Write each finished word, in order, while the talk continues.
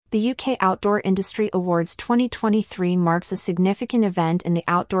The UK Outdoor Industry Awards 2023 marks a significant event in the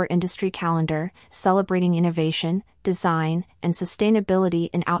outdoor industry calendar, celebrating innovation, design, and sustainability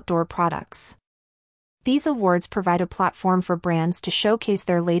in outdoor products. These awards provide a platform for brands to showcase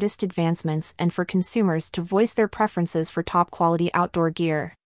their latest advancements and for consumers to voice their preferences for top-quality outdoor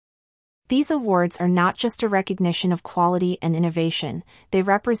gear. These awards are not just a recognition of quality and innovation, they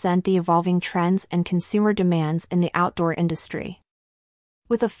represent the evolving trends and consumer demands in the outdoor industry.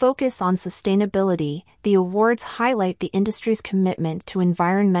 With a focus on sustainability, the awards highlight the industry's commitment to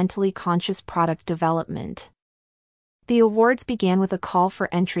environmentally conscious product development. The awards began with a call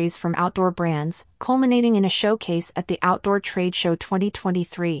for entries from outdoor brands, culminating in a showcase at the Outdoor Trade Show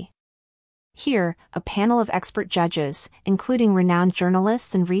 2023. Here, a panel of expert judges, including renowned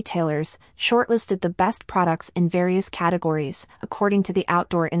journalists and retailers, shortlisted the best products in various categories, according to the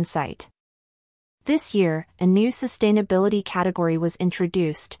Outdoor Insight. This year, a new sustainability category was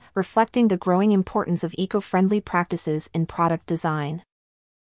introduced, reflecting the growing importance of eco-friendly practices in product design.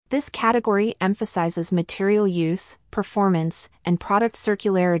 This category emphasizes material use, performance, and product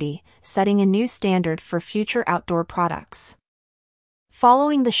circularity, setting a new standard for future outdoor products.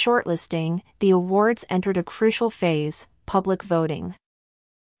 Following the shortlisting, the awards entered a crucial phase, public voting.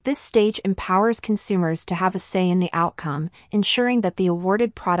 This stage empowers consumers to have a say in the outcome, ensuring that the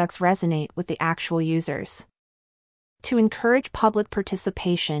awarded products resonate with the actual users. To encourage public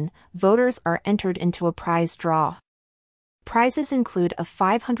participation, voters are entered into a prize draw. Prizes include a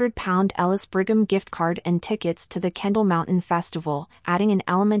 £500 Ellis Brigham gift card and tickets to the Kendal Mountain Festival, adding an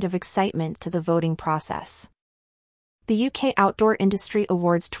element of excitement to the voting process. The UK Outdoor Industry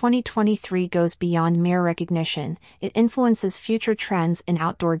Awards 2023 goes beyond mere recognition, it influences future trends in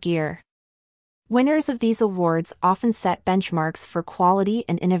outdoor gear. Winners of these awards often set benchmarks for quality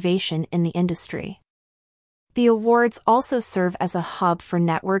and innovation in the industry. The awards also serve as a hub for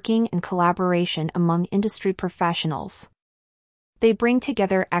networking and collaboration among industry professionals. They bring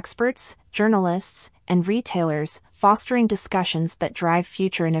together experts, journalists, and retailers, fostering discussions that drive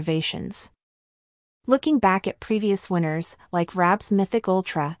future innovations. Looking back at previous winners, like Rab's Mythic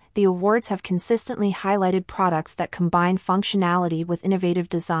Ultra, the awards have consistently highlighted products that combine functionality with innovative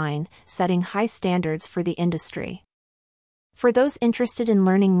design, setting high standards for the industry. For those interested in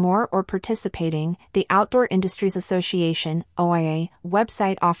learning more or participating, the Outdoor Industries Association (OIA)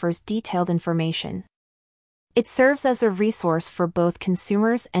 website offers detailed information. It serves as a resource for both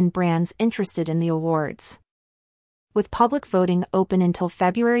consumers and brands interested in the awards. With public voting open until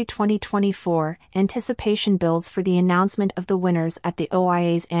February 2024, anticipation builds for the announcement of the winners at the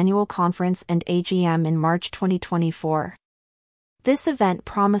OIA's annual conference and AGM in March 2024. This event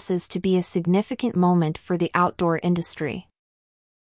promises to be a significant moment for the outdoor industry.